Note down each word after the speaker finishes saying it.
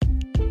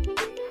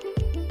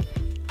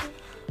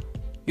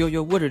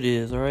Yo, what it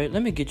is, alright?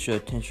 Let me get your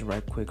attention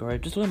right quick,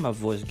 alright? Just let my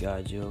voice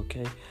guide you,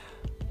 okay?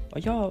 Are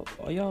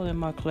y'all in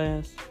my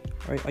class?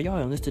 Alright, are y'all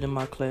enlisted in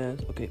my class?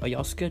 Okay, are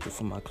y'all scheduled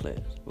for my class?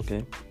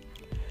 Okay?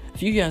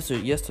 If you answer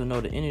yes or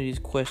no to any of these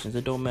questions,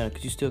 it don't matter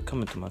because you still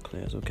coming to my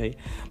class, okay?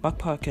 My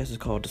podcast is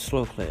called The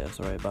Slow Class,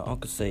 alright, by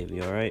Uncle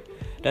Xavier, alright?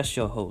 That's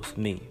your host,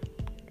 me.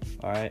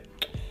 Alright?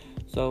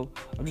 So,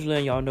 I'm just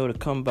letting y'all know to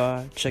come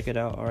by, check it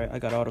out, alright? I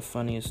got all the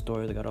funniest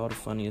stories, I got all the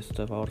funniest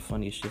stuff, all the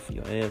funniest shit for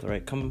your ass,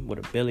 alright? Come with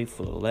a belly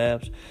full of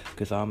laughs,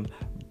 because I'm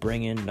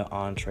bringing the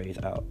entrees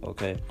out,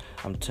 okay?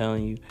 I'm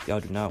telling you, y'all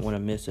do not want to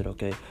miss it,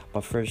 okay?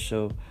 My first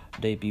show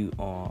debut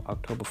on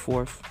October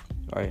 4th,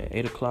 alright, at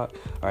 8 o'clock,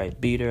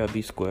 alright? Be there or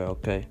be square,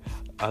 okay?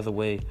 Either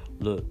way,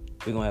 look,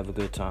 we're gonna have a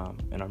good time,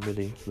 and I'm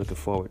really looking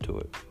forward to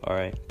it,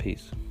 alright?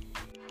 Peace.